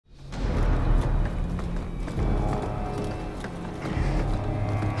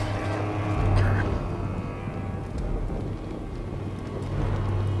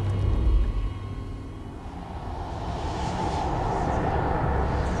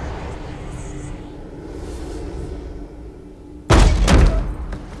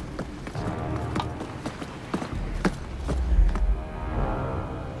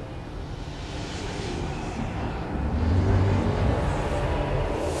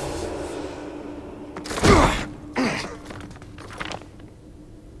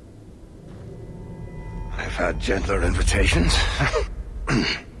had gentler invitations.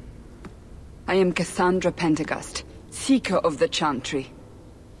 I am Cassandra Pentagust, seeker of the Chantry.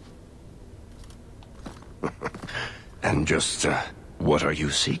 And just, what are you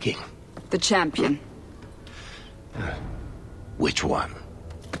seeking? The champion. Which one?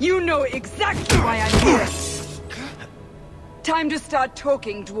 You know exactly why I'm here! Time to start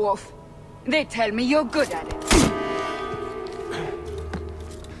talking, dwarf. They tell me you're good at it.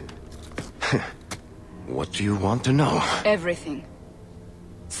 What do you want to know? Everything.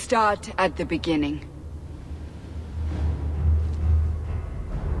 Start at the beginning.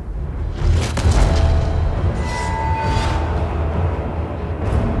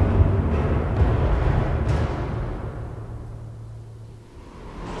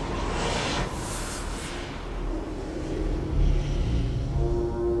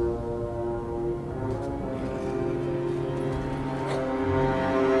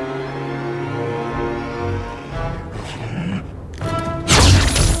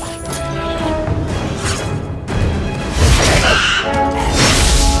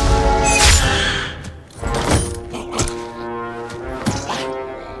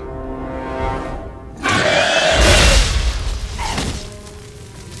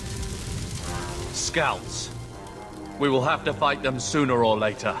 Scouts. We will have to fight them sooner or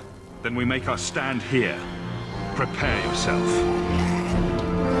later. Then we make our stand here. Prepare yourself.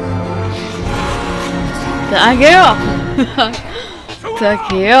 Tak jo!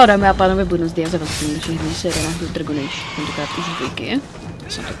 Tak jo, dámy a pánové, budu zde za vás v naší hře série na Dragon Age, tentokrát už dvojky. Já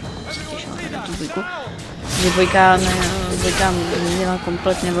jsem tak se těšila na tu dvojku. Že dvojka měla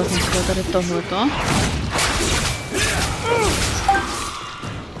kompletně vlastně tady tohleto.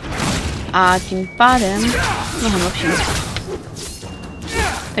 A tím pádem mnohem lepší.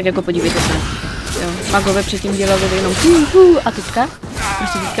 Tak jako podívejte se. Jo, magové předtím dělali jenom a teďka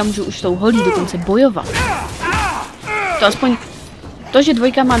můžu už tou holí dokonce bojovat. To aspoň to, že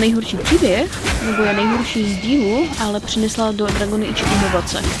dvojka má nejhorší příběh, nebo je nejhorší z dílu, ale přinesla do Dragon Age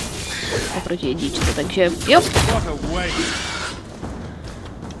inovace oproti jedničce, takže jo.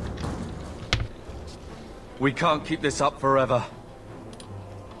 We can't keep this up forever.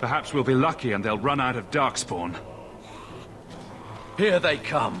 Perhaps we'll be lucky and they'll run out of Darkspawn. Here they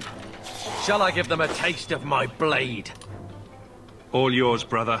come. Shall I give them a taste of my blade? All yours,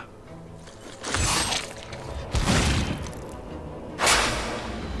 brother.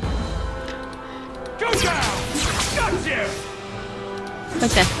 Go down! Got you!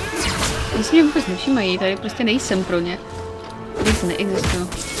 Pojďte. Oni si mě vůbec nevšímají, tady prostě nejsem pro ně. Nic neexistuje.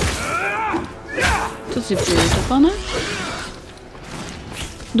 Co si přejete, pane?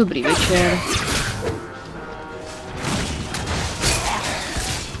 Dobrý večer.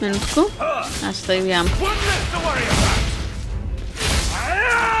 Minutku. Já se tady udělám.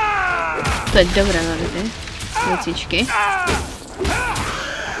 To je dobré, ty věcičky.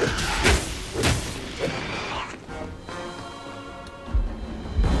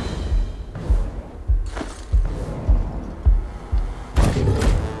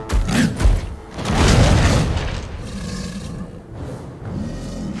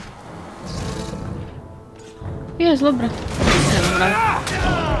 Je zlobra.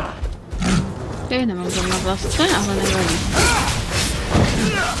 Nemám zrovna vlastce, ale nevadí.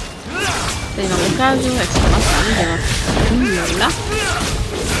 Teď vám ukážu, jak se má sám dělat.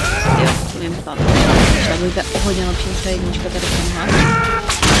 Jo, to vím ptát. Ta dvojka o hodně lepší než ta jednička tady tenhle.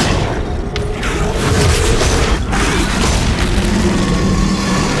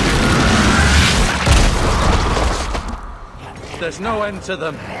 There's no end to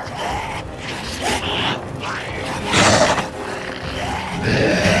them.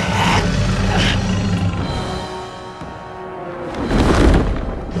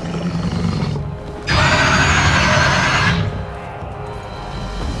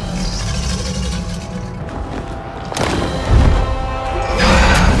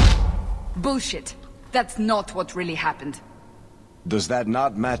 Bullshit. That's not what really happened. Does that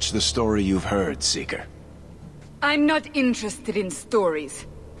not match the story you've heard, Seeker? I'm not interested in stories.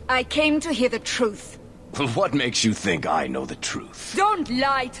 I came to hear the truth. What makes you think I know the truth? Don't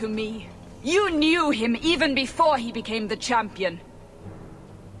lie to me. You knew him even before he became the champion.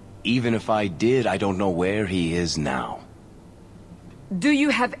 Even if I did, I don't know where he is now. Do you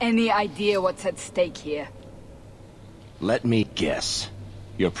have any idea what's at stake here? Let me guess.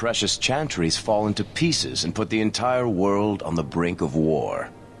 Your precious chantries fallen to pieces and put the entire world on the brink of war.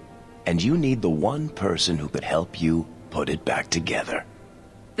 And you need the one person who could help you put it back together.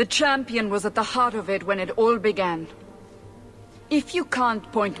 The champion was at the heart of it when it all began. If you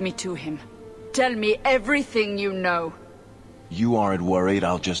can't point me to him, tell me everything you know. You aren't worried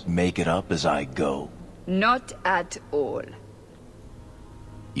I'll just make it up as I go? Not at all.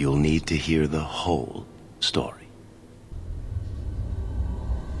 You'll need to hear the whole story.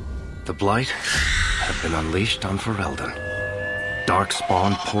 The Blight had been unleashed on Ferelden.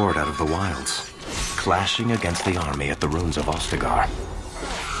 Darkspawn poured out of the wilds, clashing against the army at the ruins of Ostagar.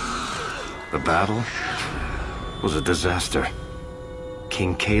 The battle was a disaster.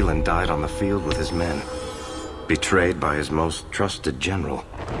 King Cailan died on the field with his men, betrayed by his most trusted general.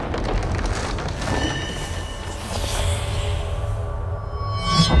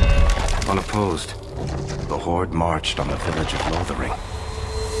 Unopposed, the Horde marched on the village of Lothering.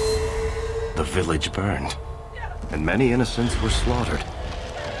 The village burned, and many innocents were slaughtered.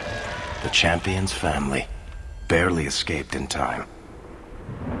 The champion's family barely escaped in time.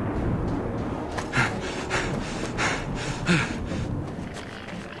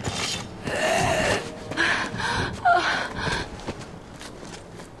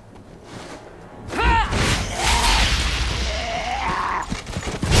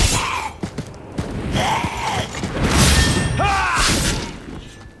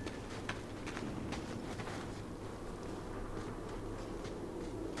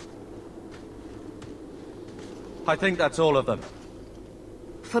 I think that's all of them.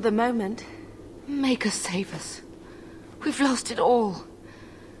 For the moment, Maker save us. We've lost it all.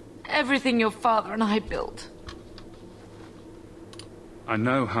 Everything your father and I built. I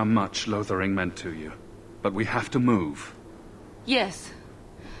know how much Lothering meant to you, but we have to move. Yes,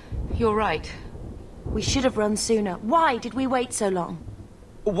 you're right. We should have run sooner. Why did we wait so long?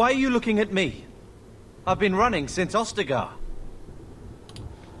 Why are you looking at me? I've been running since Ostagar.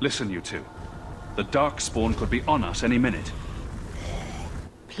 Listen, you two. The Darkspawn could be on us any minute.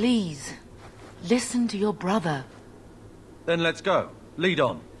 Please, listen to your brother. Then let's go. Lead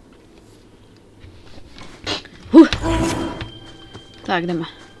on. Tak, jdeme.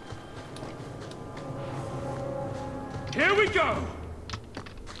 Here we go.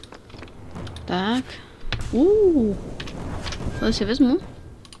 Tak. To si vezmu.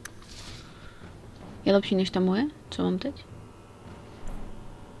 Je lepší než ta moje? Co mám teď?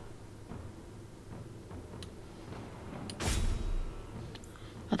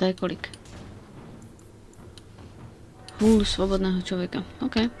 A to je kolik? Hůl svobodného člověka.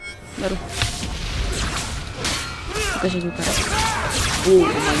 OK, beru. Ukáž, jak vypadá.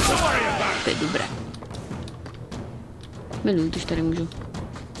 To je dobré. Miluji, když tady můžu.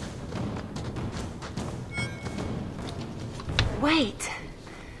 Wait,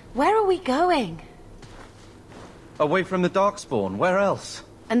 where are we going? Away from the Darkspawn. Where else?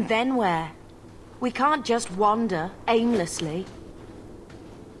 And then where? We can't just wander aimlessly.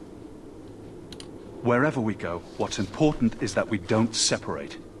 Wherever we go, what's important is that we don't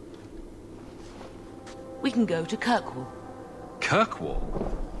separate. We can go to Kirkwall. Kirkwall?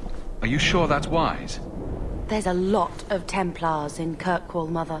 Are you sure that's wise? There's a lot of Templars in Kirkwall,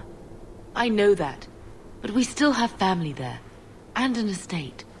 Mother. I know that, but we still have family there, and an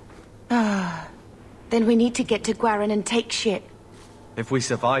estate. Then we need to get to Gwarin and take ship. If we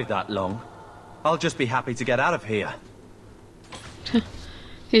survive that long, I'll just be happy to get out of here.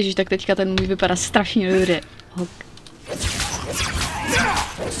 Ježíš, tak teďka ten můj vypadá strašně dobře. Hok.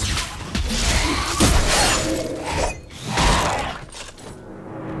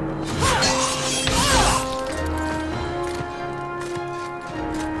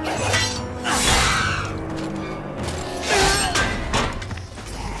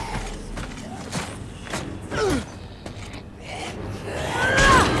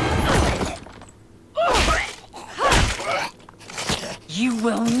 You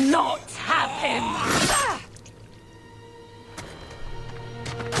will not have him!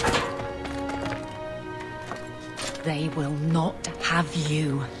 They will not have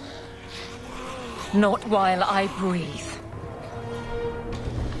you. Not while I breathe.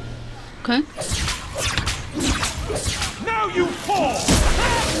 Okay. Now you fall!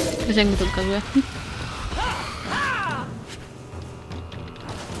 Jak mi to ukazuje?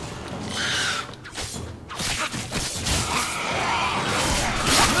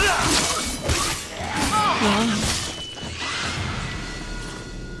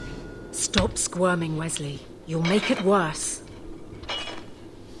 Stop squirming, Wesley. You'll make it worse.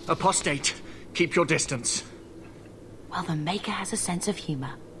 Apostate, keep your distance. Well, the Maker has a sense of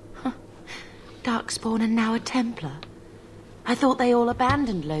humor. Huh. Darkspawn and now a Templar. I thought they all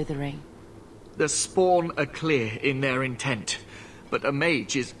abandoned Lothering. The Spawn are clear in their intent, but a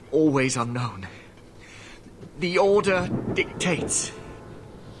mage is always unknown. The Order dictates.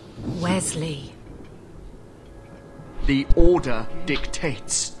 Wesley. The Order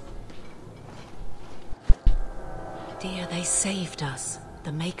dictates. Dear, they saved us.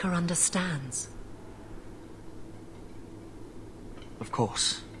 The Maker understands. of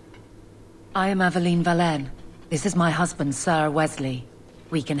course. I am Aveline Valenne. This is my husband, Sir Wesley.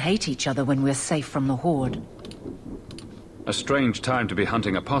 We can hate each other when we're safe from the Horde. A strange time to be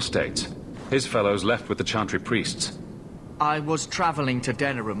hunting apostates. His fellows left with the Chantry priests. I was traveling to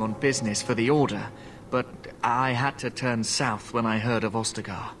Denerim on business for the Order, but I had to turn south when I heard of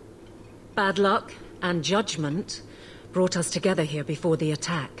Ostagar. Bad luck and judgment brought us together here before the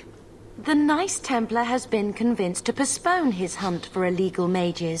attack. The nice Templar has been convinced to postpone his hunt for illegal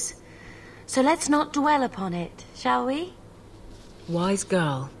mages. So let's not dwell upon it, shall we? Wise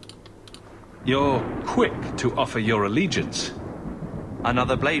girl. You're quick to offer your allegiance.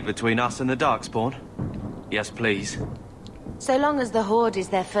 Another blade between us and the Darkspawn? Yes, please. So long as the Horde is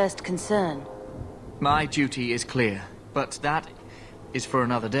their first concern. My duty is clear, but that is for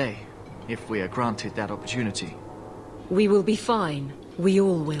another day, if we are granted that opportunity. We will be fine. We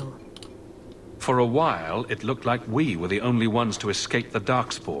all will. For a while, it looked like we were the only ones to escape the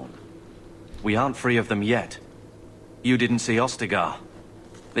Darkspawn. We aren't free of them yet. You didn't see Ostagar.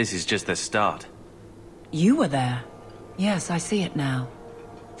 This is just the start. You were there. Yes, I see it now.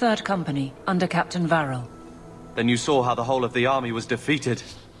 Third Company, under Captain Varrel. Then you saw how the whole of the army was defeated.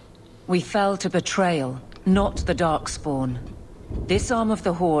 We fell to betrayal, not the Darkspawn. This arm of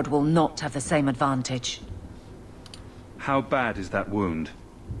the Horde will not have the same advantage. How bad is that wound?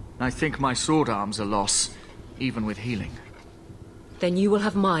 I think my sword arm's a loss, even with healing. Then you will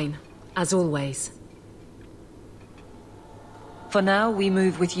have mine, as always. For now, we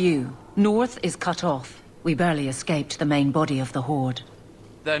move with you. North is cut off. We barely escaped the main body of the Horde.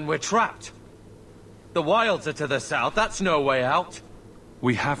 Then we're trapped. The wilds are to the south, that's no way out.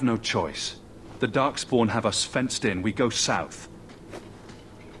 We have no choice. The Darkspawn have us fenced in. We go south.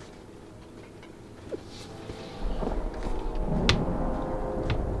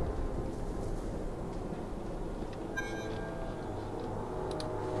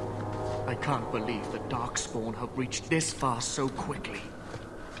 I can't believe the Darkspawn have reached this far so quickly.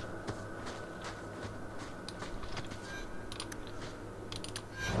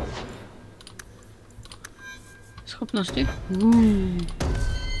 Schopnosti.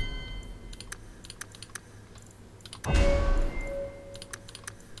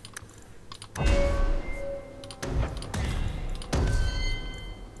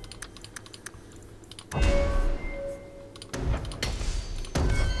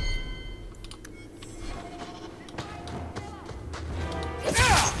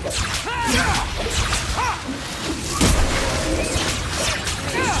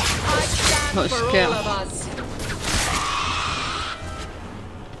 Skill.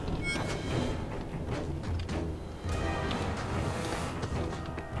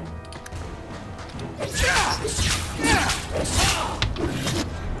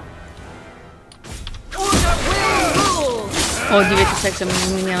 Dívejte se, jak jsem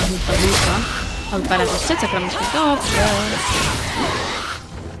změnila hned ta bůjka. A vypadá to se sakramicky dobře.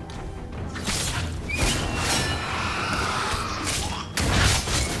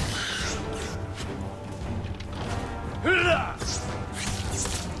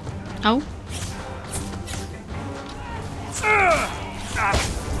 Au.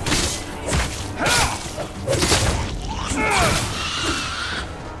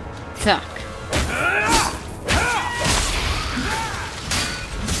 Tak.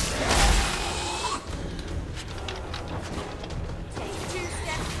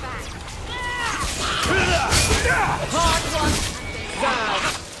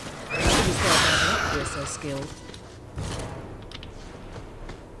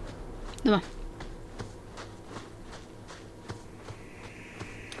 Dobra.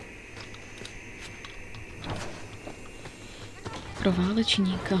 Pro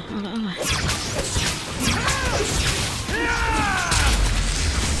válečníka, ale.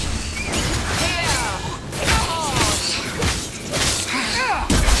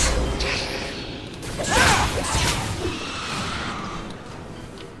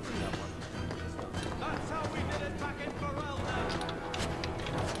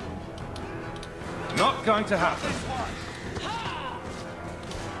 Not going to happen.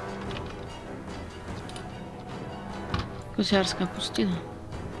 Koziarská pustina.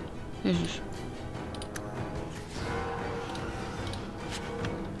 Ježiš.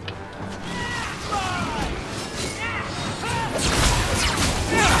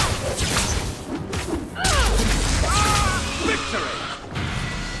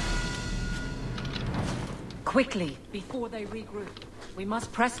 Quickly, before they regroup. We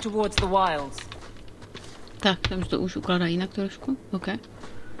must press towards the wilds. Tak, tam to už ukládá jinak trošku. OK.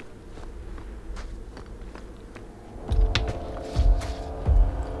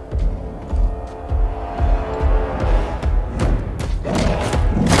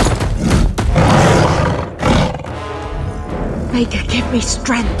 Maker, give me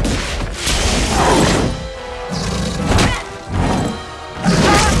strength.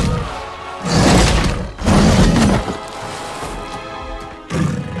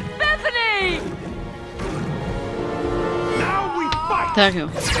 Bethany! Now we fight! Tak jo.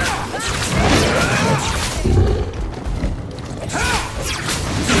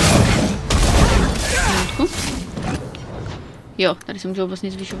 Jo, tady se můžou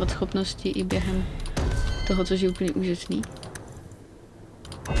vlastně zvyšovat schopnosti i během toho, což je úplně úžasný.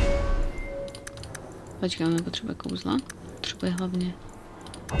 Počkej, on nepotřebuje kouzla. Potřebuje hlavně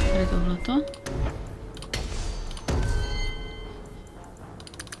tady tohleto.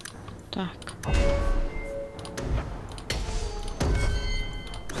 Tak.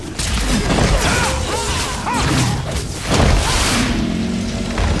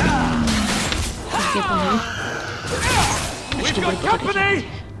 Ještě pohoj. Ještě bude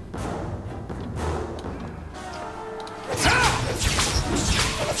potřebovat.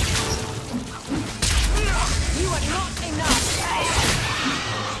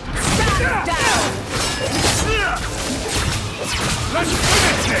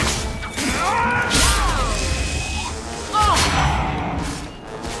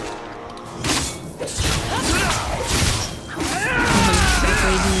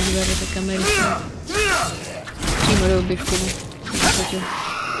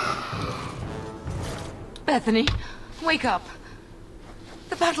 Bethany, wake up.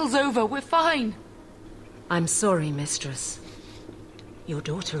 The battle's over. We're fine. I'm sorry, mistress. Your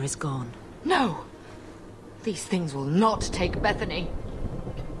daughter is gone. No. These things will not take Bethany.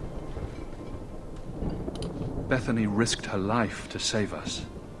 Bethany risked her life to save us.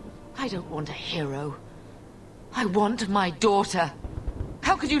 I don't want a hero. I want my daughter.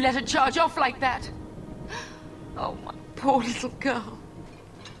 How could you let her charge off like that? Oh, my poor little girl.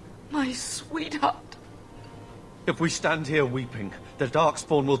 My sweetheart. If we stand here weeping, the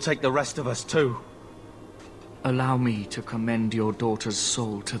Darkspawn will take the rest of us too. Allow me to commend your daughter's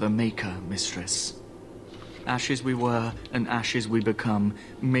soul to the Maker, mistress. Ashes we were, and ashes we become.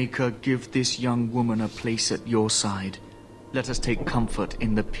 Maker, give this young woman a place at your side. Let us take comfort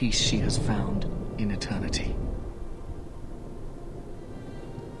in the peace she has found in eternity.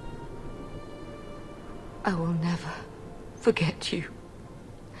 I will never forget you,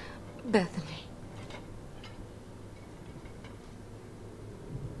 Bethany.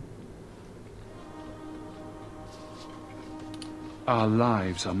 Our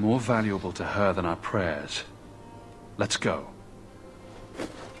lives are more valuable to her than our prayers. Let's go.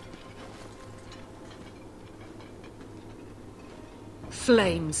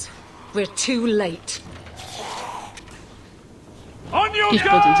 Flames. We're too late. On your Když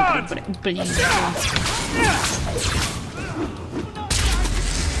potom se guard! tady bude úplně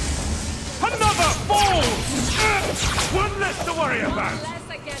Another fall! One less to worry about.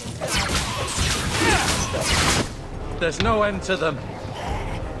 There's no end to them.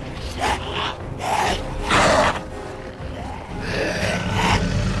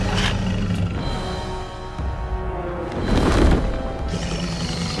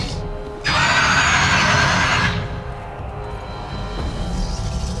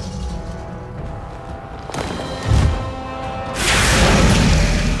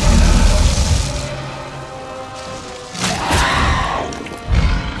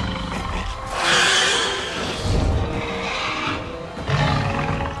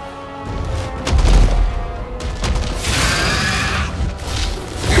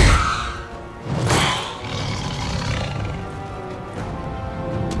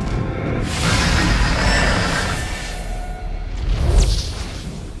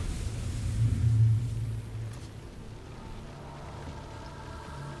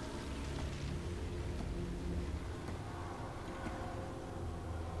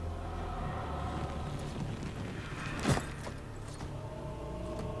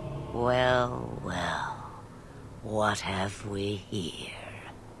 Well, well. What have we here?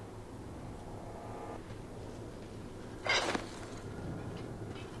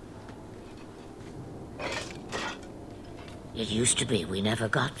 It used to be we never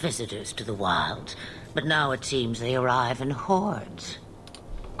got visitors to the wilds, but now it seems they arrive in hordes.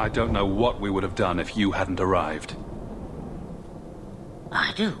 I don't know what we would have done if you hadn't arrived.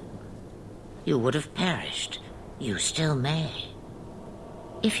 I do. You would have perished. You still may.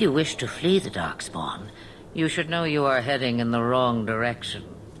 If you wish to flee the Darkspawn, you should know you are heading in the wrong direction.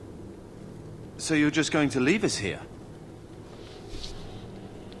 So you're just going to leave us here?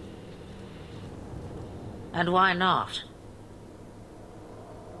 And why not?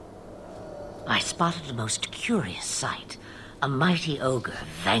 I spotted a most curious sight. A mighty ogre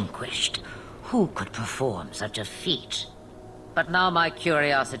vanquished. Who could perform such a feat? But now my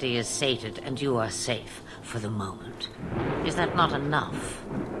curiosity is sated and you are safe for the moment. Is that not enough?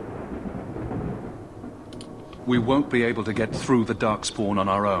 We won't be able to get through the Darkspawn on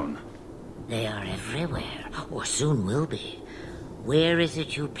our own. They are everywhere, or soon will be. Where is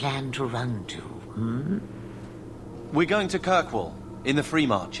it you plan to run to, hmm? We're going to Kirkwall, in the Free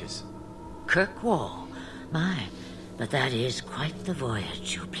Marches. Kirkwall? My, but that is quite the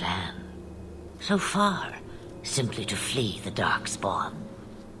voyage you plan. So far, simply to flee the Darkspawn.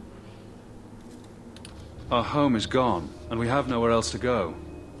 Our home is gone, and we have nowhere else to go.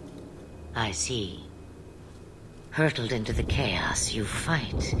 I see. Hurtled into the chaos, you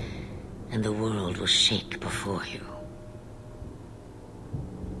fight, and the world will shake before you.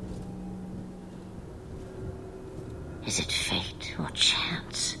 Is it fate or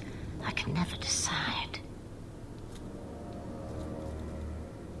chance? I can never decide.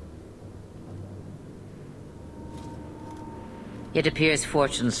 It appears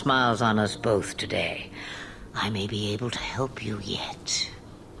fortune smiles on us both today. I may be able to help you yet.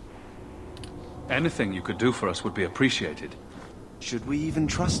 Anything you could do for us would be appreciated. Should we even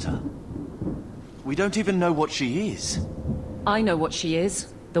trust her? We don't even know what she is. I know what she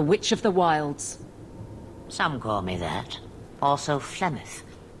is. The Witch of the Wilds. Some call me that. Also Flemeth.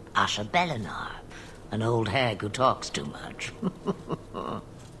 Asha Belinar. An old hag who talks too much.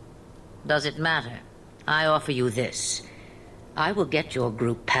 Does it matter? I offer you this. I will get your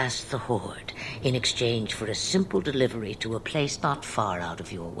group past the Horde in exchange for a simple delivery to a place not far out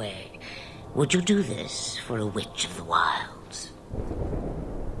of your way. Would you do this for a Witch of the Wilds?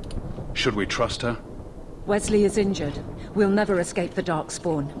 Should we trust her? Wesley is injured. We'll never escape the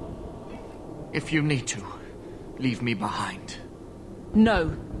Darkspawn. If you need to, leave me behind.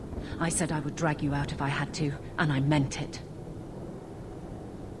 No. I said I would drag you out if I had to, and I meant it.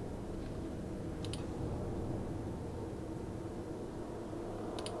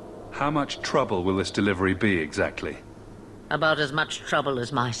 How much trouble will this delivery be, exactly? About as much trouble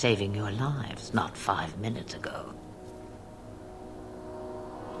as my saving your lives not 5 minutes ago.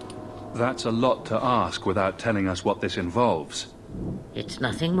 That's a lot to ask without telling us what this involves. It's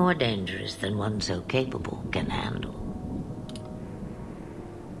nothing more dangerous than one so capable can handle.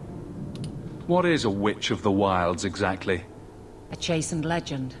 What is a Witch of the Wilds, exactly? A chastened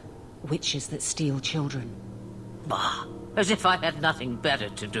legend. Witches that steal children. Bah! As if I had nothing better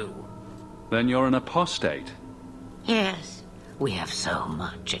to do. Then you're an apostate. Yes, we have so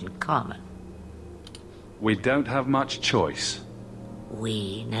much in common. We don't have much choice.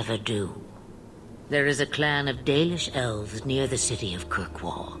 We never do. There is a clan of Dalish elves near the city of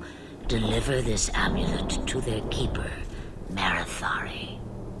Kirkwall. Deliver this amulet to their keeper, Marathari.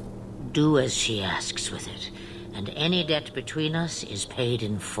 Do as she asks with it, and any debt between us is paid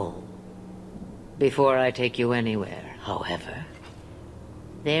in full. Before I take you anywhere, however,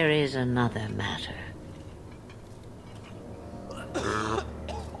 there is another matter.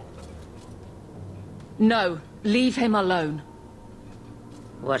 No, leave him alone.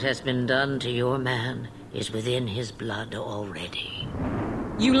 What has been done to your man is within his blood already.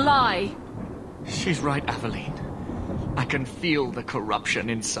 You lie! She's right, Aveline. I can feel the corruption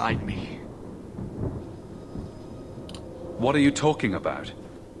inside me. What are you talking about?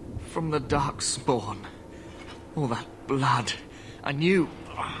 From the Darkspawn. All that blood. I knew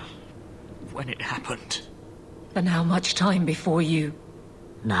when it happened. Then how much time before you?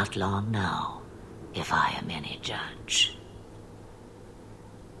 Not long now, if I am any judge.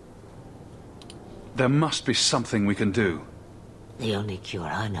 There must be something we can do. The only cure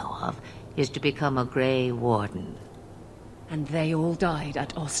I know of is to become a Grey Warden. And they all died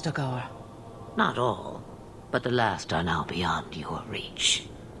at Ostagar. Not all, but the last are now beyond your reach.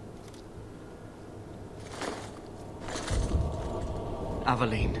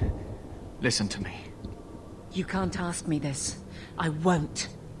 Aveline, listen to me. You can't ask me this. I won't.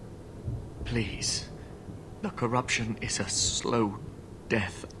 Please. The corruption is a slow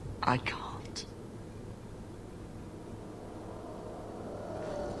death. I can't.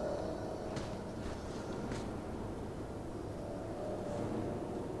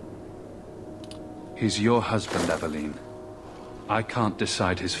 He's your husband, Aveline. I can't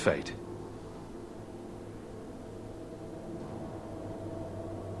decide his fate.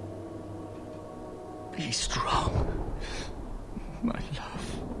 Be strong, my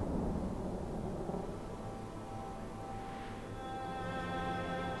love.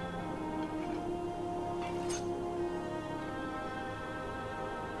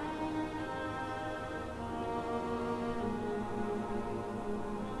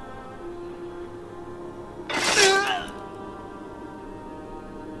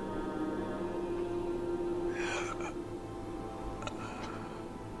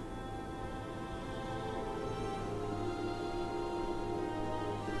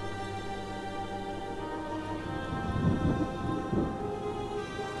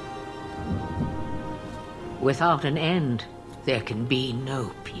 Without an end, there can be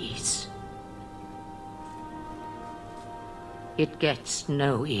no peace. It gets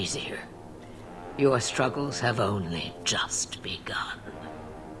no easier. Your struggles have only just begun.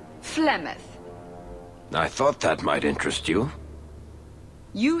 Flemeth, I thought that might interest you.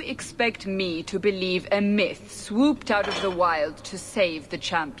 you expect me to believe a myth swooped out of the wild to save the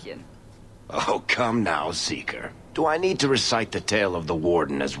champion? Oh, come now, Seeker. Do I need to recite the tale of the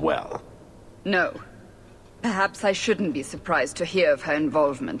Warden as well? No. Perhaps I shouldn't be surprised to hear of her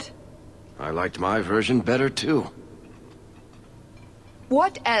involvement. I liked my version better, too.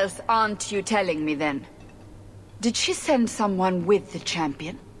 What else aren't you telling me, then? Did she send someone with the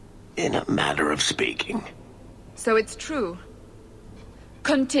champion? In a manner of speaking. So it's true.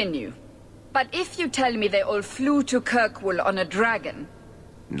 Continue. But if you tell me they all flew to Kirkwall on a dragon...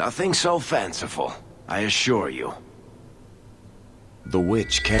 Nothing so fanciful, I assure you. The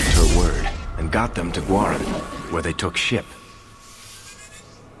witch kept her word and got them to Guaran, where they took ship.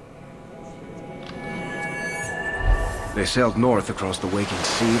 They sailed north across the waking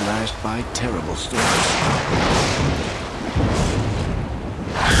sea, lashed by terrible storms.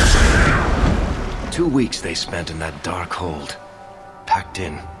 2 weeks they spent in that dark hold, packed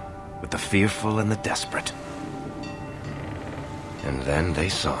in with the fearful and the desperate. And then they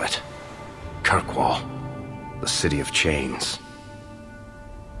saw it. Kirkwall, the city of chains.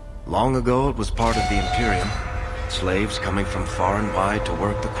 Long ago it was part of the Imperium, slaves coming from far and wide to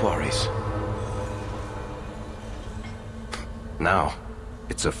work the quarries. Now,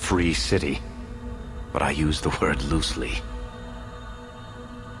 it's a free city, but I use the word loosely.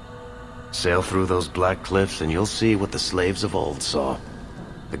 Sail through those black cliffs and you'll see what the slaves of old saw.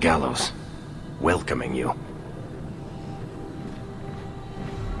 The gallows, welcoming you.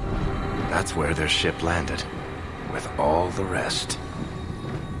 That's where their ship landed, with all the rest.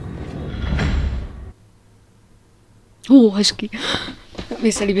 Hezky.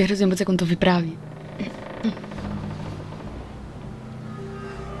 Mně se líbí hrozně moc, jak on to vypráví.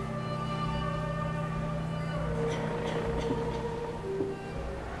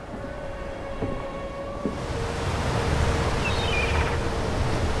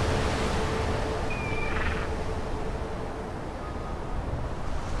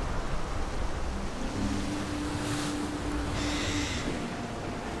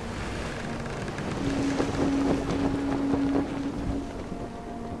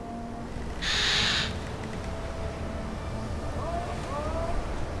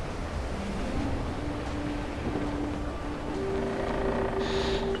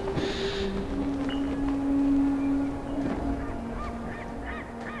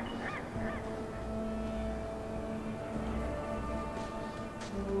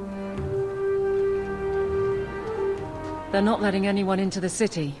 They're not letting anyone into the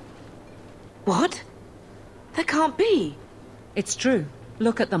city. What? There can't be. It's true.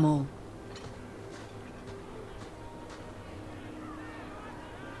 Look at them all.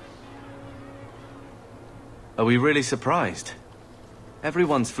 Are we really surprised?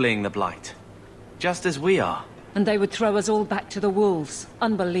 Everyone's fleeing the Blight. Just as we are. And they would throw us all back to the wolves.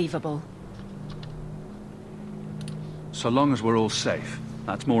 Unbelievable. So long as we're all safe,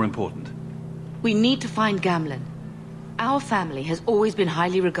 that's more important. We need to find Gamlen. Our family has always been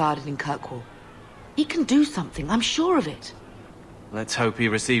highly regarded in Kirkwall. He can do something, I'm sure of it. Let's hope he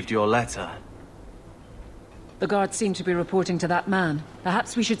received your letter. The guards seem to be reporting to that man.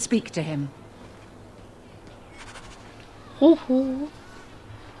 Perhaps we should speak to him.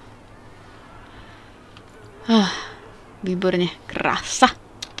 Výborně, krása.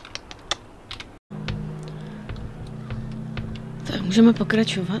 Tak můžeme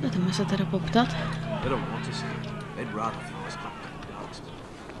pokračovat a jdeme se teda poptat.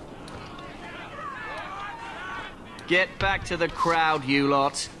 Get back to the crowd, you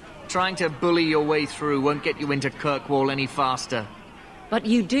lot. Trying to bully your way through won't get you into Kirkwall any faster. But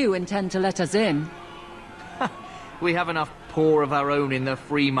you do intend to let us in. We have enough poor of our own in the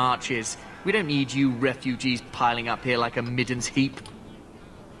free marches. We don't need you refugees piling up here like a midden's heap.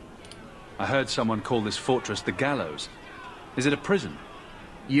 I heard someone call this fortress the Gallows. Is it a prison?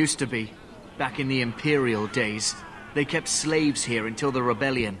 Used to be. Back in the Imperial days. They kept slaves here until the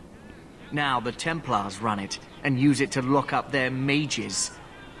rebellion. Now the Templars run it, and use it to lock up their mages.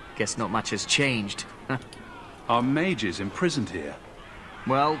 Guess not much has changed. Are mages imprisoned here?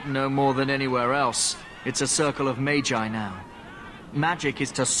 Well, no more than anywhere else. It's a circle of magi now. Magic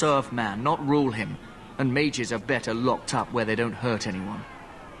is to serve man, not rule him. And mages are better locked up where they don't hurt anyone.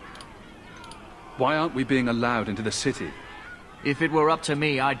 Why aren't we being allowed into the city? If it were up to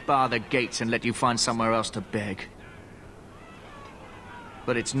me, I'd bar the gates and let you find somewhere else to beg.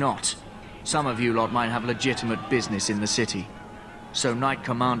 But it's not. Some of you lot might have legitimate business in the city. So Knight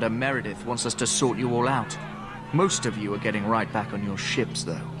Commander Meredith wants us to sort you all out. Most of you are getting right back on your ships,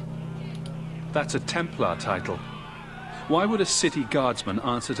 though. That's a Templar title. Why would a city guardsman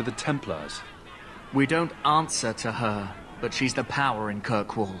answer to the Templars? We don't answer to her, but she's the power in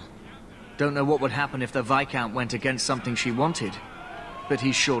Kirkwall. Don't know what would happen if the Viscount went against something she wanted, but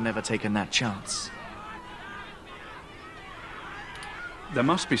he's sure never taken that chance. There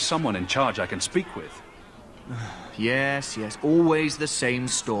must be someone in charge I can speak with. Yes, always the same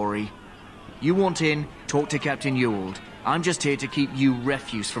story. You want in, talk to Captain Ewald. I'm just here to keep you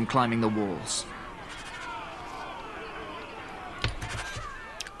refuse from climbing the walls.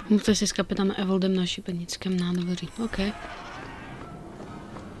 Pomůžte si s kapitánem Ewaldem na šibenickém nádvoří. OK.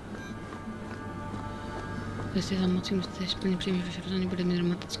 Jestli za mocí musíte splnit přímě, že rozhodně bude mít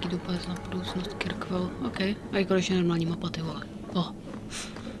dramatický dopad na budoucnost Kirkwall. OK. A i konečně normální mapa, ty vole. Oh.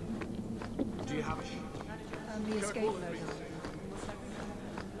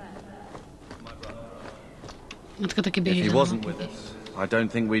 Matka taky běží. If he wasn't with us, I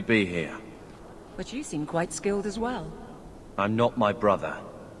don't think we'd be here. But you seem quite skilled as well. I'm not my brother.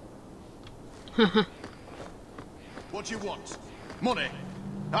 What do you want? Money?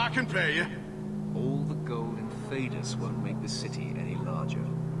 I can pay you. All the gold in Thedas won't make the city any larger.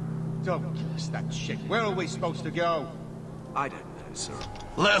 Don't give us that shit. Where are we supposed to go? I don't know, sir.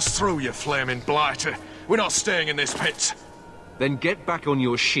 Let us through, you flaming blighter. We're not staying in this pit. Then get back on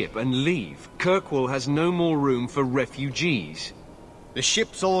your ship and leave. Kirkwall has no more room for refugees. The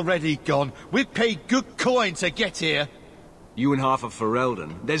ship's already gone. We've paid good coin to get here. You and half of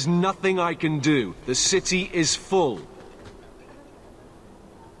Ferelden. There's nothing I can do. The city is full.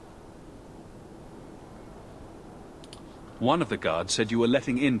 One of the guards said you were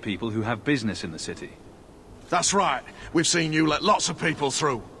letting in people who have business in the city. That's right. We've seen you let lots of people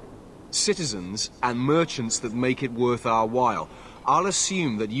through. Citizens and merchants that make it worth our while. I'll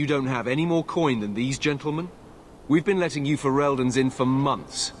assume that you don't have any more coin than these gentlemen. We've been letting you Fereldans in for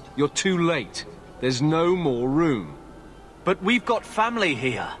months. You're too late. There's no more room. But we've got family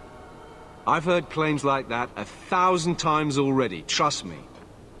here. I've heard claims like that 1,000 times already, trust me.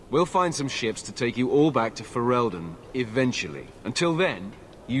 We'll find some ships to take you all back to Ferelden, eventually. Until then,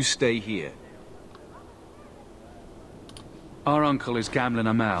 you stay here. Our uncle is Gamlen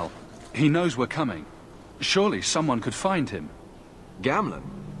Amal. He knows we're coming. Surely someone could find him. Gamlen?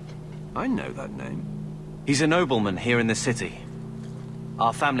 I know that name. He's a nobleman here in the city.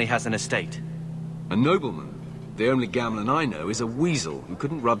 Our family has an estate. A nobleman? The only Gamlen I know is a weasel who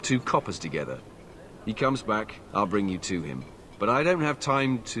couldn't rub 2 coppers together. He comes back, I'll bring you to him. But I don't have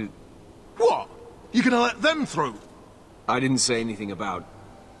time to... What? You're gonna let them through? I didn't say anything about...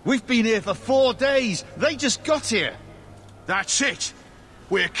 We've been here for 4 days. They just got here. That's it.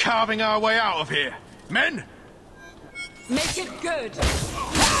 We're carving our way out of here. Men? Make it good.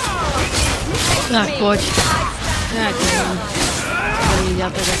 Tak, pojď. Tak, to mi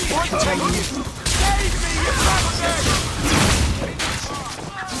děláte tak překvapení.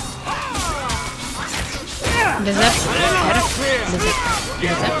 Dezep,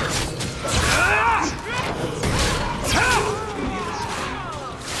 dezep.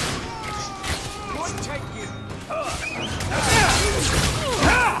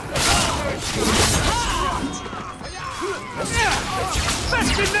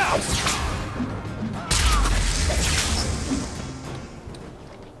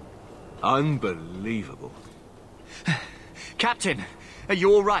 Unbelievable. Captain, are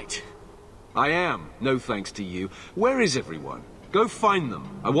you all right? I am, no thanks to you. Where is everyone? Go find them.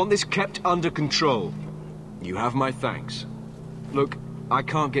 I want this kept under control. You have my thanks. Look, I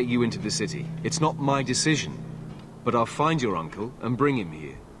can't get you into the city. It's not my decision. But I'll find your uncle and bring him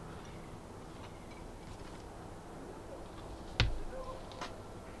here.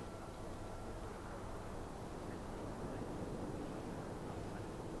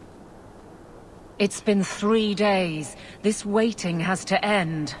 It's been 3 days. This waiting has to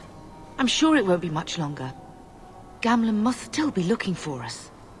end. I'm sure it won't be much longer. Gamlen must still be looking for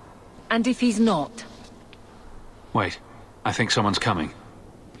us. And if he's not? Wait, I think someone's coming.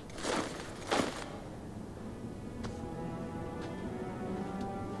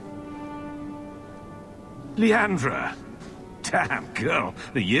 Leandra! Damn, girl,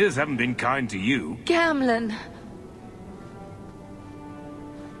 the years haven't been kind to you. Gamlen!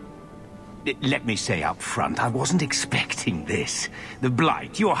 Let me say up front, I wasn't expecting this. The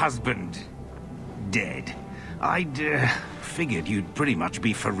Blight, your husband, dead. I'd figured you'd pretty much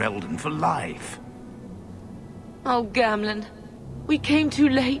be Ferelden for life. Oh, Gamlen. We came too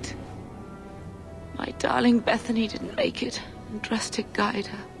late. My darling Bethany didn't make it, and Drastic guide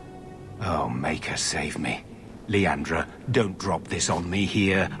her. Oh, Maker, save me. Leandra, don't drop this on me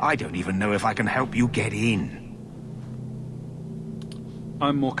here. I don't even know if I can help you get in.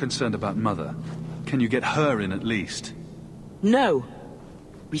 I'm more concerned about Mother. Can you get her in at least? No.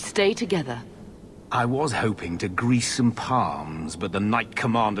 We stay together. I was hoping to grease some palms, but the Knight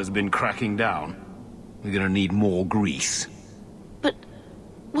Commander's been cracking down. We're gonna need more grease. But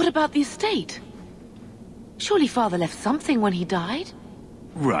what about the estate? Surely Father left something when he died?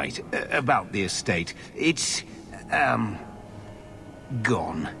 Right, about the estate. It's,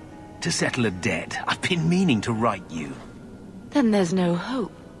 gone. To settle a debt. I've been meaning to write you. Then there's no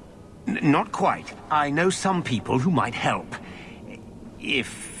hope. Not quite. I know some people who might help.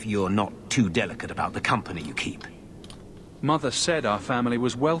 If you're not too delicate about the company you keep. Mother said our family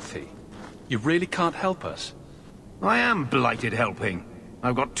was wealthy. You really can't help us? I am blighted helping.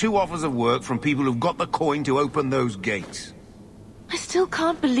 I've got 2 offers of work from people who've got the coin to open those gates. I still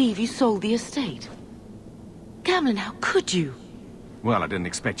can't believe you sold the estate. Gamlen, how could you? Well, I didn't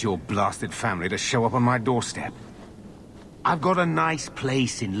expect your blasted family to show up on my doorstep. I've got a nice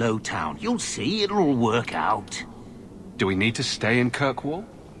place in Lowtown. You'll see, it'll all work out. Do we need to stay in Kirkwall?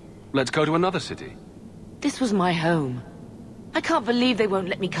 Let's go to another city. This was my home. I can't believe they won't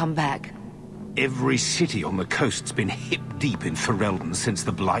let me come back. Every city on the coast's been hip-deep in Ferelden since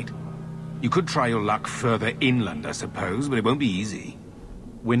the Blight. You could try your luck further inland, I suppose, but it won't be easy.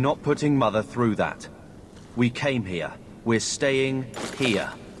 We're not putting Mother through that. We came here. We're staying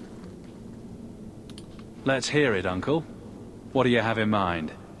here. Let's hear it, Uncle. What do you have in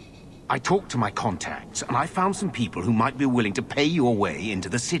mind? I talked to my contacts, and I found some people who might be willing to pay your way into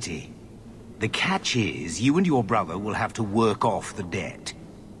the city. The catch is, you and your brother will have to work off the debt.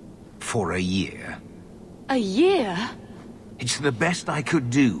 For a year. A year? It's the best I could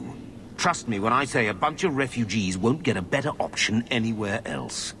do. Trust me when I say a bunch of refugees won't get a better option anywhere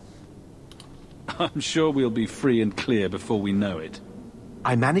else. I'm sure we'll be free and clear before we know it.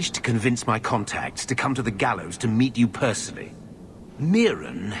 I managed to convince my contacts to come to the gallows to meet you personally.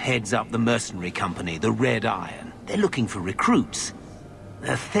 Mirren heads up the mercenary company, the Red Iron. They're looking for recruits.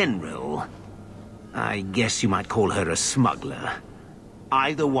 Thenril, I guess you might call her a smuggler.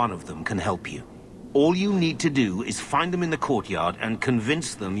 Either one of them can help you. All you need to do is find them in the courtyard and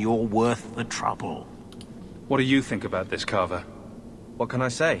convince them you're worth the trouble. What do you think about this, Carver? What can I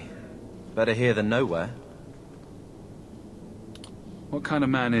say? Better here than nowhere. What kind of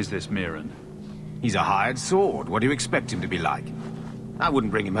man is this Mirren? He's a hired sword. What do you expect him to be like? I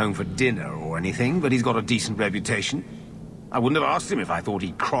wouldn't bring him home for dinner or anything, but he's got a decent reputation. I wouldn't have asked him if I thought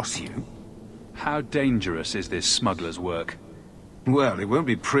he'd cross you. How dangerous is this smuggler's work? Well, it won't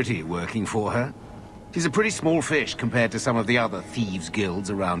be pretty working for her. She's a pretty small fish compared to some of the other thieves' guilds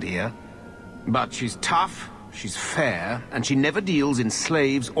around here. But she's tough, she's fair, and she never deals in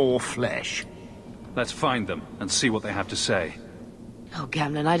slaves or flesh. Let's find them and see what they have to say. Oh,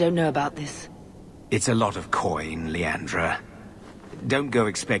 Gamlen, I don't know about this. It's a lot of coin, Leandra. Don't go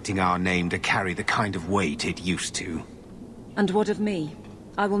expecting our name to carry the kind of weight it used to. And what of me?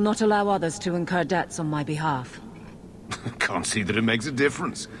 I will not allow others to incur debts on my behalf. Can't see that it makes a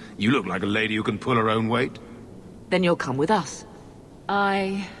difference. You look like a lady who can pull her own weight. Then you'll come with us.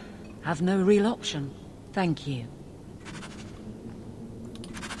 I have no real option. Thank you.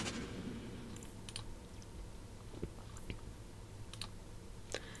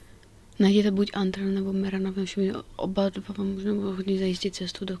 Najděte buď Andra nebo Merana, oba dva vám možná ochotní zajistit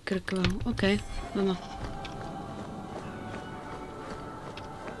cestu do Kirkwallu. OK, jdeme.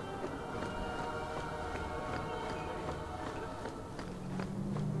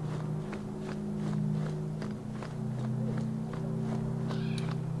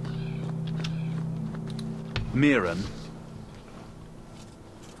 Mirren.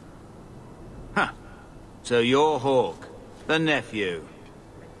 Huh. So you're Hawke, the nephew.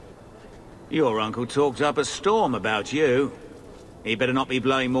 Your uncle talked up a storm about you. He better not be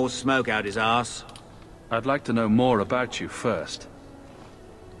blowing more smoke out his arse. I'd like to know more about you first.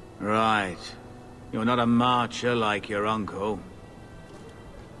 Right. You're not a marcher like your uncle.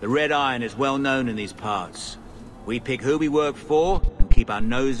 The Red Iron is well known in these parts. We pick who we work for and keep our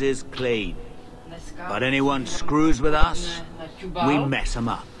noses clean. But anyone screws with us, we mess them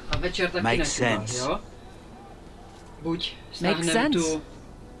up. Makes sense. Makes sense.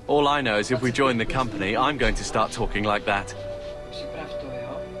 All I know is if we join the company, I'm going to start talking like that.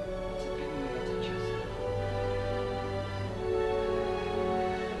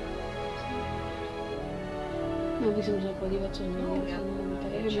 No, bych se musel podívat, co změnil.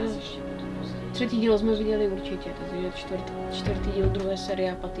 Třetí díl jsme viděli určitě, takže čtvrtý díl druhé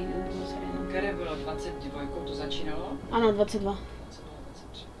série a pátý díl druhé série. Které bylo 22, to začínalo? Ano, 22.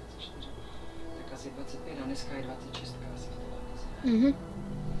 Mhm.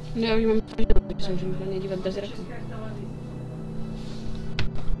 Já už mám že se můžeme hlavně dívat bez raku.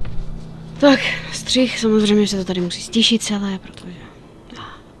 Tak, střih, samozřejmě se to tady musí stíšit celé, protože...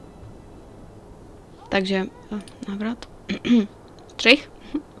 Takže, návrat. Střih.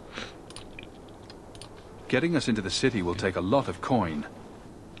 Getting us into the city will take a lot of coin.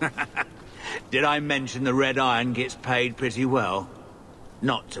 Did I mention the Red Iron gets paid pretty well?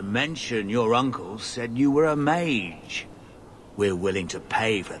 Not to mention your uncle said you were a mage. We're willing to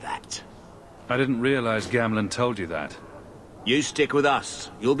pay for that. I didn't realize Gamlen told you that. You stick with us.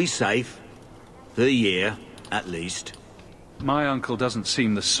 You'll be safe. For a year, at least. My uncle doesn't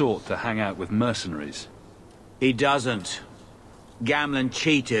seem the sort to hang out with mercenaries. He doesn't. Gamlen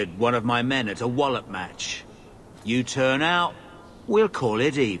cheated one of my men at a wallop match. You turn out, we'll call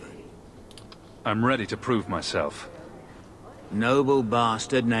it even. I'm ready to prove myself. Noble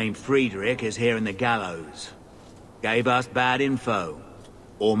bastard named Friedrich is here in the gallows. Gave us bad info.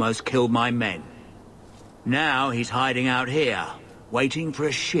 Almost killed my men. Now he's hiding out here, waiting for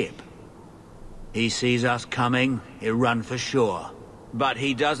a ship. He sees us coming, he'll run for shore. But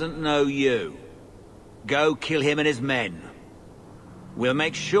he doesn't know you. Go kill him and his men. We'll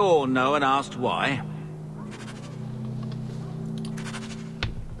make sure no one asked why.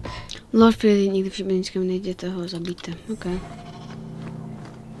 Lord Friedrich, nikdy v Šibenickém nejděte ho, zabijte. OK.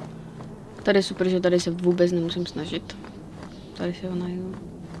 Tady je super, že tady se vůbec nemusím snažit. Tady si ho najdu.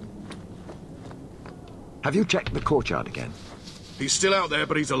 Have you checked the courtyard again? He's still out there,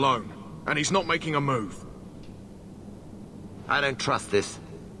 but he's alone. And he's not making a move. I don't trust this.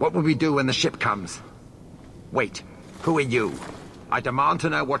 What will we do when the ship comes? Wait, who are you? I demand to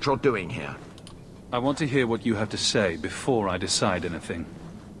know what you're doing here. I want to hear what you have to say before I decide anything.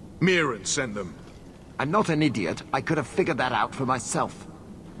 Mirren sent them. I'm not an idiot. I could have figured that out for myself.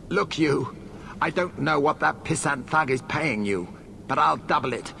 Look, you. I don't know what that pissant thug is paying you, but I'll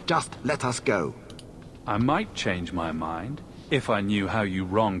double it. Just let us go. I might change my mind if I knew how you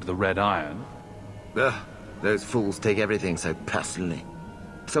wronged the Red Iron. Ugh, those fools take everything so personally.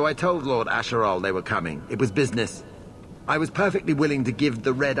 So I told Lord Asherall they were coming. It was business. I was perfectly willing to give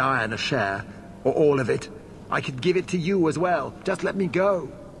the Red Iron a share, or all of it. I could give it to you as well. Just let me go.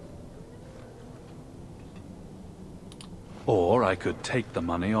 Or I could take the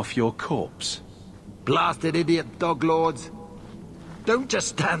money off your corpse. Blasted idiot dog lords. Don't just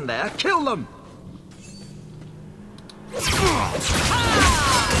stand there. Kill them!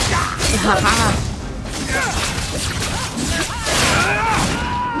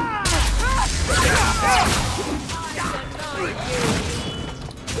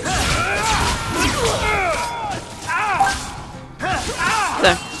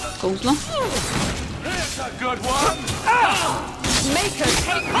 Tak, kouzlo. Make her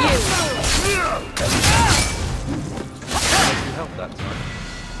take you! You helped that time.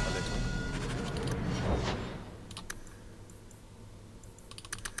 A little.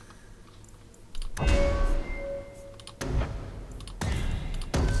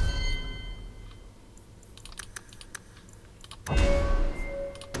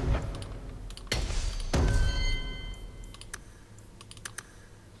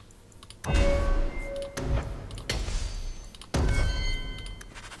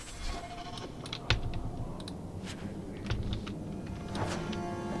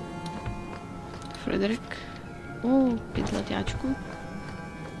 Frederick. 5 letáčků.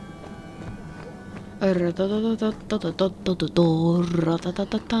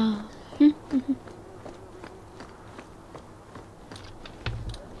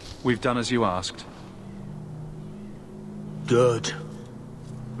 We've done as you asked. Good.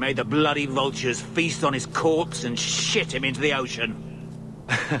 May the bloody vultures feast on his corpse and shit him into the ocean.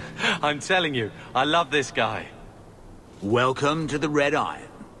 I'm telling you, I love this guy. Welcome to the Red Iron.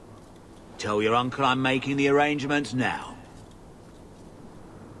 Tell your uncle I'm making the arrangements now.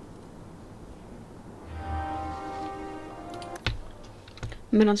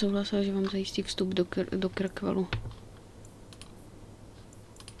 Miran souhlasil, že vám zajistí vstup do Kirkvalu.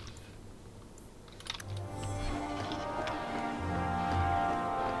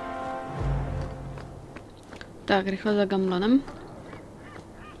 Tak, rychle za Gamlenem.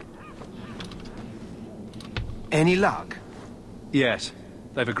 Any luck? Yes,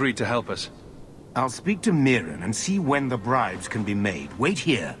 they've agreed to help us. I'll speak to Mirren and see when the bribes can be made. Wait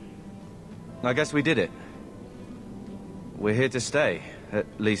here. I guess we did it. We're here to stay, at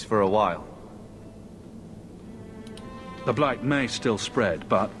least for a while. The blight may still spread,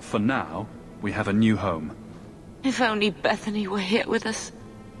 but for now, we have a new home. If only Bethany were here with us.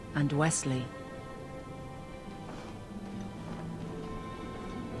 And Wesley.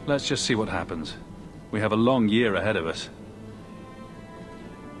 Let's just see what happens. We have a long year ahead of us.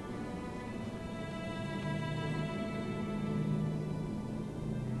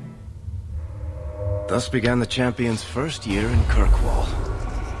 Thus began the champion's first year in Kirkwall.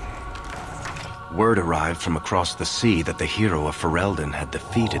 Word arrived from across the sea that the hero of Ferelden had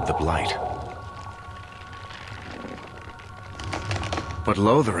defeated the Blight. But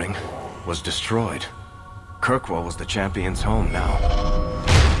Lothering was destroyed. Kirkwall was the champion's home now.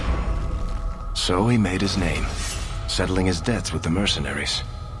 So he made his name, settling his debts with the mercenaries.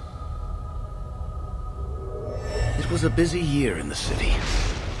 It was a busy year in the city.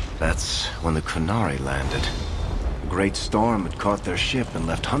 That's when the Qunari landed. A great storm had caught their ship and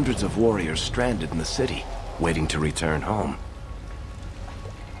left hundreds of warriors stranded in the city, waiting to return home.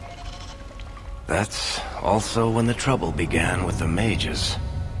 That's also when the trouble began with the mages.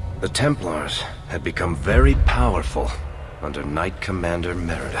 The Templars had become very powerful under Knight Commander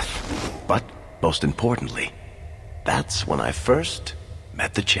Meredith. But, most importantly, that's when I first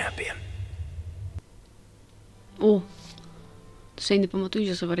met the champion. To se jí nepamatuju,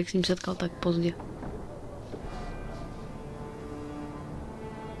 že se Varek s ním setkal tak pozdě.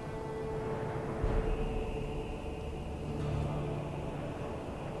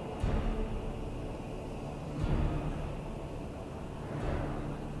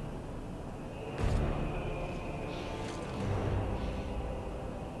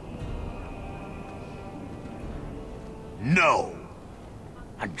 No!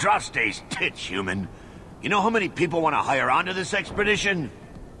 Andraste's tits, human. You know how many people want to hire onto this expedition?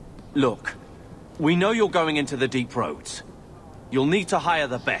 Look, we know you're going into the deep roads. You'll need to hire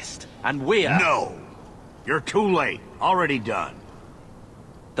the best, and we're... No! You're too late. Already done.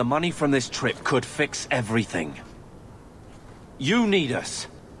 The money from this trip could fix everything. You need us.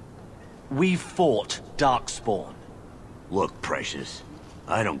 We've fought Darkspawn. Look, Precious.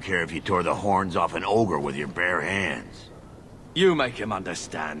 I don't care if you tore the horns off an ogre with your bare hands. You make him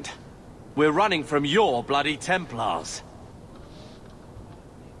understand. We're running from your bloody Templars.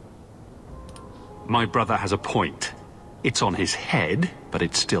 My brother has a point. It's on his head, but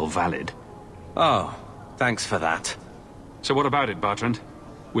it's still valid. Oh, thanks for that. So what about it, Bertrand?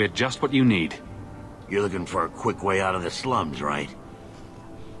 We're just what you need. You're looking for a quick way out of the slums, right?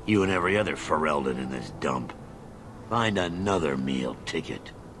 You and every other Ferelden in this dump. Find another meal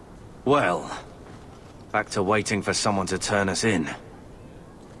ticket. Well, back to waiting for someone to turn us in.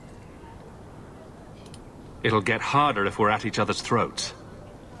 It'll get harder if we're at each other's throats.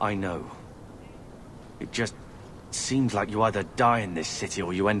 I know. It just seems like you either die in this city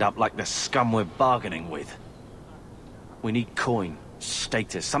or you end up like the scum we're bargaining with. We need coin,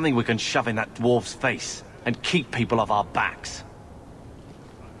 status, something we can shove in that dwarf's face and keep people off our backs.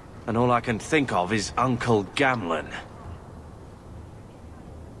 And all I can think of is Uncle Gamlen.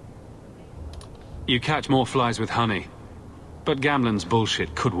 You catch more flies with honey. But Gamlen's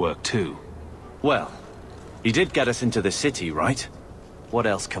bullshit could work too. Well, he did get us into the city, right? What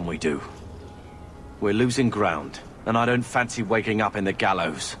else can we do? We're losing ground, and I don't fancy waking up in the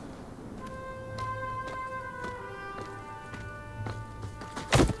gallows.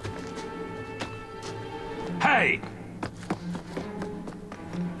 Hey!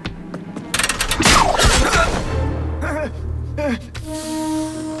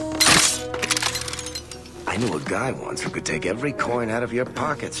 I knew a guy once who could take every coin out of your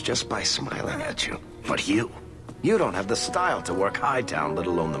pockets just by smiling at you. But you don't have the style to work Hightown, let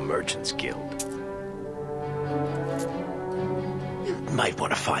alone the Merchants Guild. You might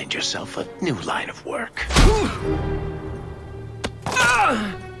want to find yourself a new line of work.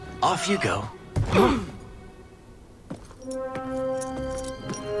 Off you go.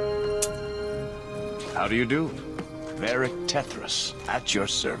 How do you do? Varric Tethras, at your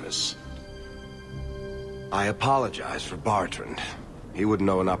service. I apologize for Bertrand. He wouldn't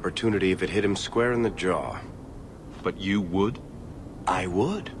know an opportunity if it hit him square in the jaw. But you would? I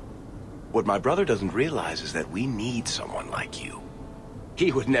would. What my brother doesn't realize is that we need someone like you.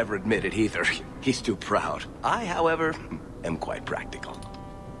 He would never admit it either. He's too proud. I, however, am quite practical.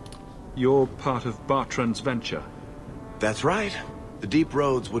 You're part of Bertrand's venture? That's right. The deep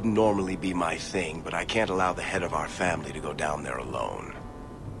roads wouldn't normally be my thing, but I can't allow the head of our family to go down there alone.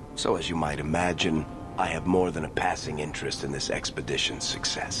 So as you might imagine, I have more than a passing interest in this expedition's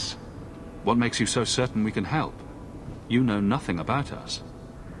success. What makes you so certain we can help? You know nothing about us.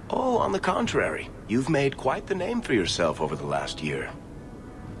 Oh, on the contrary. You've made quite the name for yourself over the last year.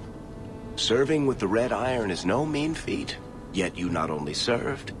 Serving with the Red Iron is no mean feat. Yet you not only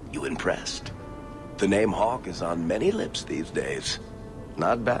served, you impressed. The name Hawke is on many lips these days.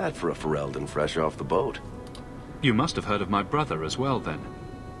 Not bad for a Ferelden fresh off the boat. You must have heard of my brother as well, then.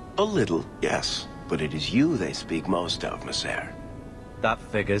 A little, yes. but it is you they speak most of, Monsieur. That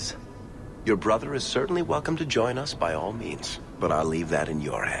figures. Your brother is certainly welcome to join us by all means, but I'll leave that in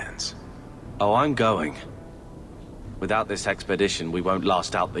your hands. Oh, I'm going. Without this expedition, we won't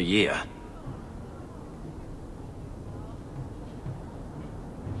last out the year.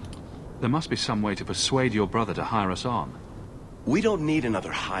 There must be some way to persuade your brother to hire us on. We don't need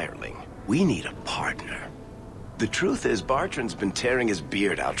another hireling. We need a partner. The truth is, Bartrand's been tearing his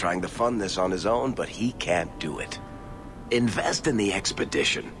beard out trying to fund this on his own, but he can't do it. Invest in the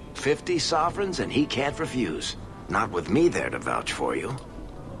expedition. 50 sovereigns and he can't refuse. Not with me there to vouch for you.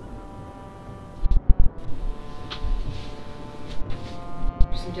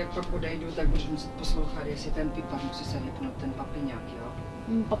 Prosím tě, jak pak odejdu, tak budu muset poslouchat, jestli ten pipak musí se vypnout ten papiňák,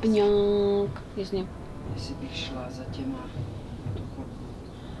 jo? Papiňák, jasně. Jestli bych šla za těma do chodu,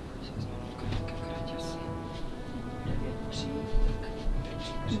 se vezmu ke kraťasi. 9-3,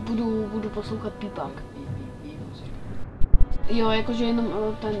 tak... Budu poslouchat pípák. Jo, jakože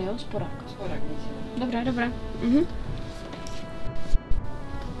jenom ten, jo, sporák. Sporák, nic. Dobré, dobré. Mhm.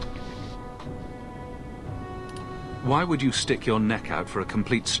 Why would you stick your neck out for a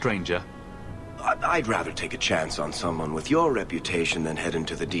complete stranger? I'd rather take a chance on someone with your reputation than head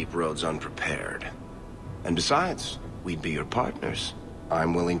into the deep roads unprepared. And besides, we'd be your partners.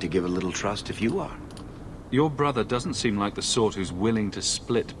 I'm willing to give a little trust if you are. Your brother doesn't seem like the sort who's willing to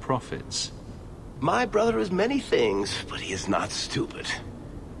split profits. My brother is many things, but he is not stupid.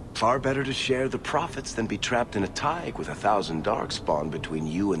 Far better to share the profits than be trapped in a tide with 1,000 darkspawn between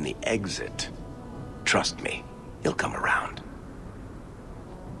you and the exit. Trust me, he'll come around.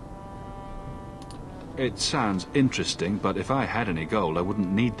 It sounds interesting, but if I had any gold, I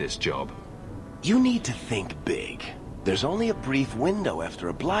wouldn't need this job. You need to think big. There's only a brief window after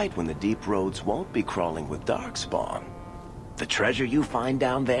a blight when the deep roads won't be crawling with darkspawn. The treasure you find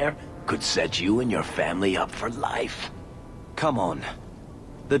down there could set you and your family up for life. Come on.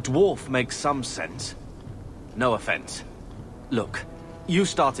 The dwarf makes some sense. No offense. Look, you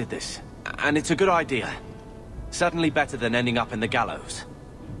started this, and it's a good idea. Certainly better than ending up in the gallows.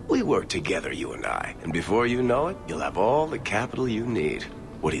 We work together, you and I, and before you know it, you'll have all the capital you need.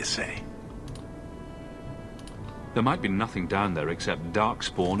 What do you say? There might be nothing down there except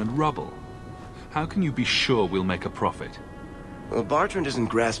darkspawn and rubble. How can you be sure we'll make a profit? Well, Bartrand isn't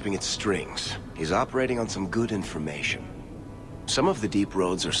grasping at strings. He's operating on some good information. Some of the deep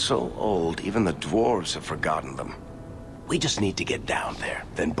roads are so old, even the dwarves have forgotten them. We just need to get down there.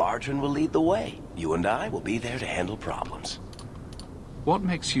 Then Bartrand will lead the way. You and I will be there to handle problems. What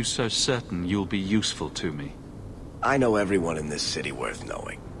makes you so certain you'll be useful to me? I know everyone in this city worth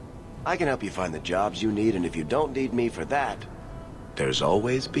knowing. I can help you find the jobs you need, and if you don't need me for that, there's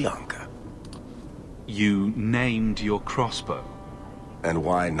always Bianca. You named your crossbow. And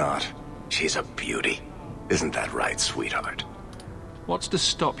why not? She's a beauty. Isn't that right, sweetheart? What's to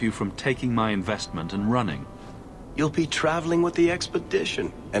stop you from taking my investment and running? You'll be traveling with the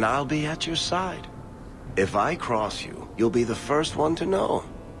expedition, and I'll be at your side. If I cross you, you'll be the first one to know,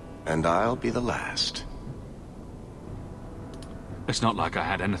 and I'll be the last. It's not like I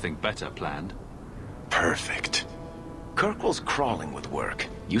had anything better planned. Perfect. Kirkwall's crawling with work.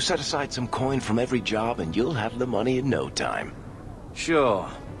 You set aside some coin from every job and you'll have the money in no time. Sure,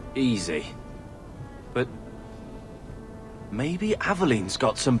 easy. But maybe Aveline's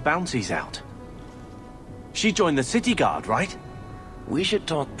got some bounties out. She joined the city guard, right? We should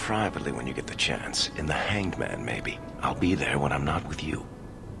talk privately when you get the chance. In the Hanged Man, maybe. I'll be there when I'm not with you.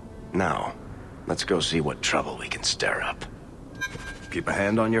 Now, let's go see what trouble we can stir up. Keep a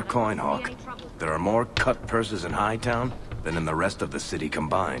hand on your coin, Hawk. There are more cut purses in Hightown than in the rest of the city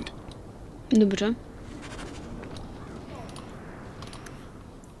combined. Dobře.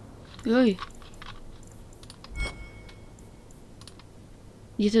 Joj.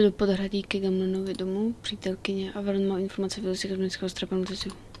 Jděte do podhradí ke Gamlenovi domu, přítelkyně a Vern má informace v kosmického strapanotisu.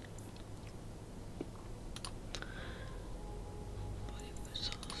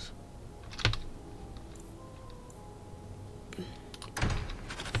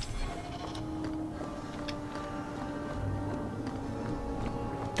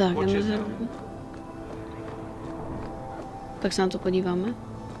 Tak, jdeme za ruku. Tak se na to podíváme.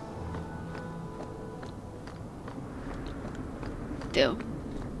 Tyjo.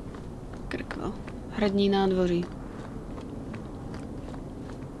 Krkval. Hradní nádvoří.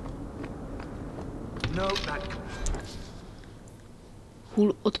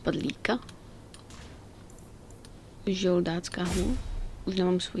 Hůl odpadlíka. Žoldácká hůl. Už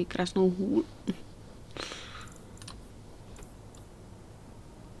nemám svoji krásnou hůl.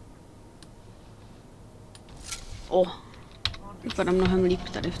 Vypadá mnohem líp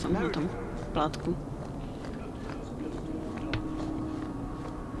tady v tomhle tom. splátku.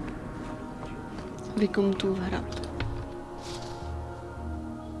 Vikomtův hrad.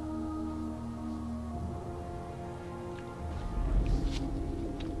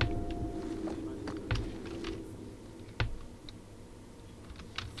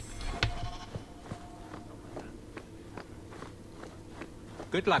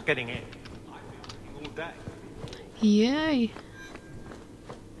 Good luck getting in. All day. Jej.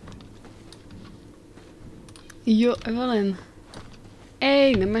 Jo, Evelyn.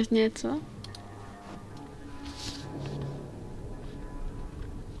 Ej, nemáš něco?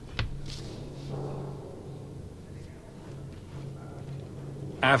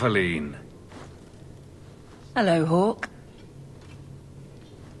 Aveline. Hello, Hawk.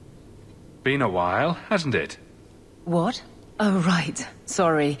 Been a while, hasn't it? What? Oh, right.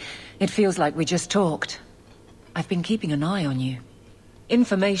 Sorry. It feels like we just talked. I've been keeping an eye on you.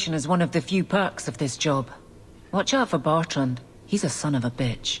 Information is one of the few perks of this job. Watch out for Bartrand. He's a son of a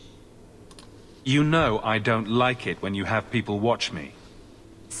bitch. You know I don't like it when you have people watch me.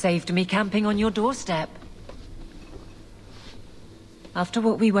 Saved me camping on your doorstep. After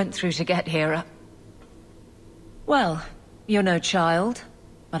what we went through to get here, well, you're no child,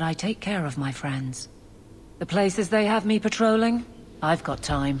 but I take care of my friends. The places they have me patrolling, I've got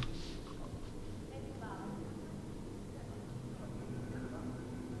time.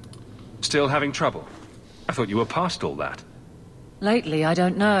 Still having trouble? I thought you were past all that. Lately, I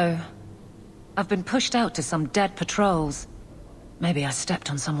don't know. I've been pushed out to some dead patrols. Maybe I stepped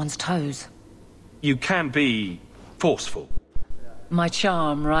on someone's toes. You can be forceful. My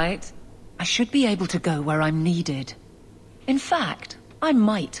charm, right? I should be able to go where I'm needed. In fact, I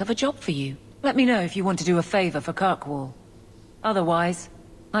might have a job for you. Let me know if you want to do a favor for Kirkwall. Otherwise,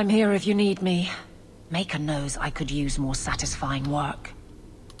 I'm here if you need me. Maker knows I could use more satisfying work.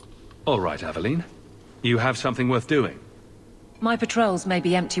 All right, Aveline. You have something worth doing. My patrols may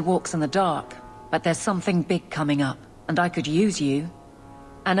be empty walks in the dark, but there's something big coming up, and I could use you.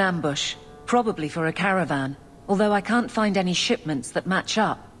 An ambush, probably for a caravan, although I can't find any shipments that match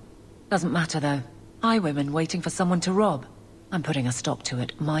up. Doesn't matter though. Highwaymen waiting for someone to rob. I'm putting a stop to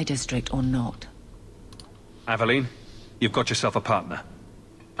it, my district or not. Aveline, you've got yourself a partner.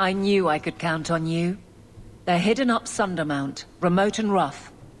 I knew I could count on you. They're hidden up Sundermount, remote and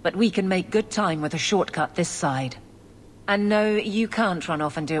rough, but we can make good time with a shortcut this side. And no, you can't run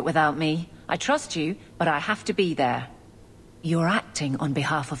off and do it without me. I trust you, but I have to be there. You're acting on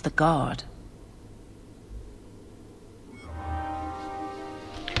behalf of the Guard.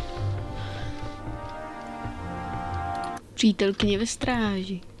 Přítelkyně ve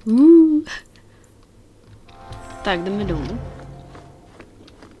stráži. Tak, jdeme domů.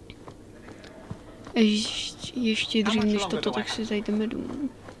 Ještě dřív než toto, tak si zajdeme domů.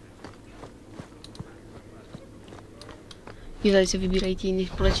 Je tady se vybírají ti jiní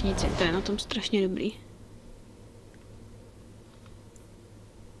společníci, to je na tom strašně dobrý.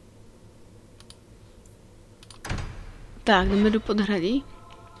 Tak, jdeme do podhradí.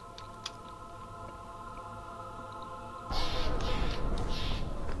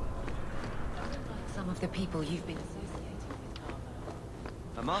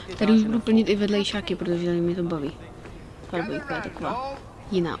 Tady už budu plnit i vedlejšáky, protože tady mi to baví. Ta dvojka je taková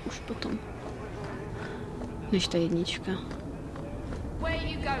jiná už potom, než ta jednička.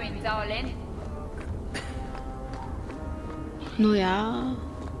 No já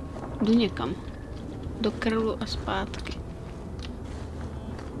jdu někam. Do Krlu a zpátky.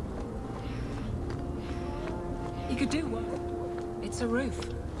 You could do one. It's a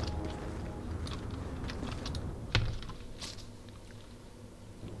roof.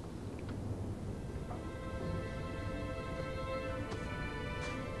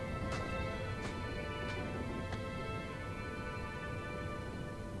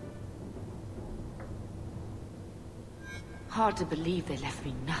 Hard to believe they left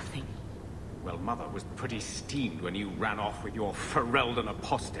me nothing. Well, Mother was pretty steamed when you ran off with your Ferelden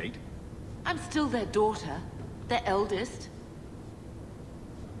apostate. I'm still their daughter, their eldest.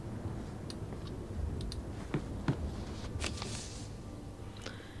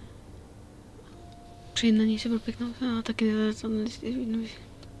 Přijde na ní se byl pěknou, ale taky nezavěděl.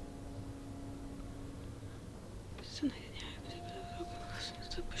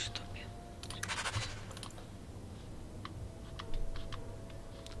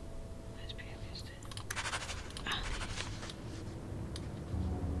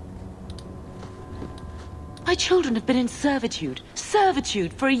 My children have been in servitude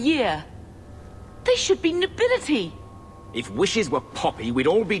for a year. They should be nobility. If wishes were poppy, we'd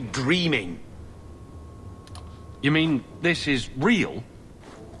all be dreaming. You mean this is real?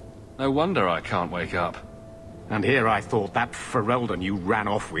 No wonder I can't wake up. And here I thought that Ferelden you ran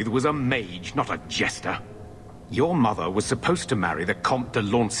off with was a mage, not a jester. Your mother was supposed to marry the Comte de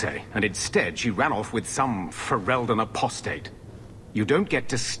Launcey, and instead she ran off with some Ferelden apostate. You don't get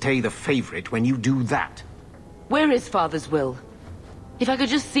to stay the favorite when you do that. Where is Father's will? If I could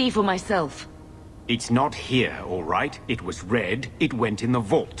just see for myself. It's not here, all right? It was read, it went in the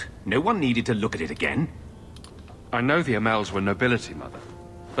vault. No one needed to look at it again. I know the Amels were nobility, Mother,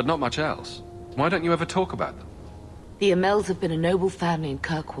 but not much else. Why don't you ever talk about them? The Amels have been a noble family in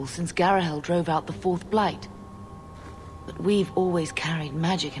Kirkwall since Garahel drove out the Fourth Blight. But we've always carried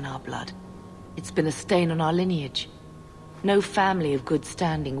magic in our blood. It's been a stain on our lineage. No family of good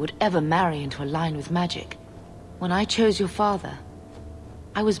standing would ever marry into a line with magic. When I chose your father,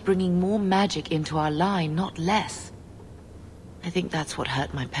 I was bringing more magic into our line, not less. I think that's what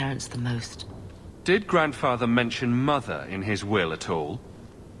hurt my parents the most. Did Grandfather mention Mother in his will at all?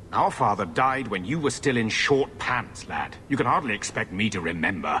 Our father died when you were still in short pants, lad. You can hardly expect me to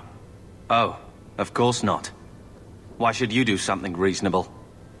remember. Oh, of course not. Why should you do something reasonable?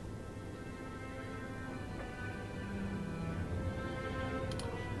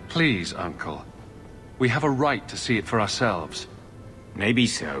 Please, Uncle. We have a right to see it for ourselves. Maybe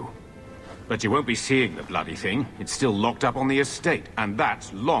so. But you won't be seeing the bloody thing. It's still locked up on the estate, and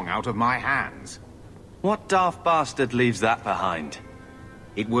that's long out of my hands. What daft bastard leaves that behind?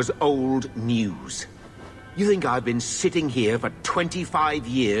 It was old news. You think I've been sitting here for 25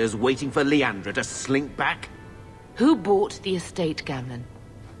 years waiting for Leandra to slink back? Who bought the estate, Gamlen?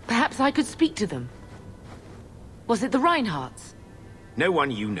 Perhaps I could speak to them. Was it the Reinhardts? No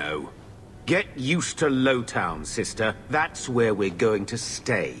one you know. Get used to Lowtown, sister. That's where we're going to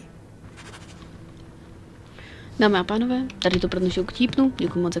stay. Dámy a pánové, tady to pro dnešek típnu.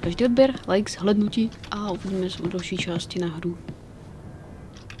 Děkuji moc za každý odběr, like, shlednutí a uvidíme se u další části na hru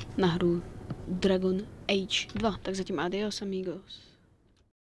Dragon Age 2. Tak zatím adios, amigos.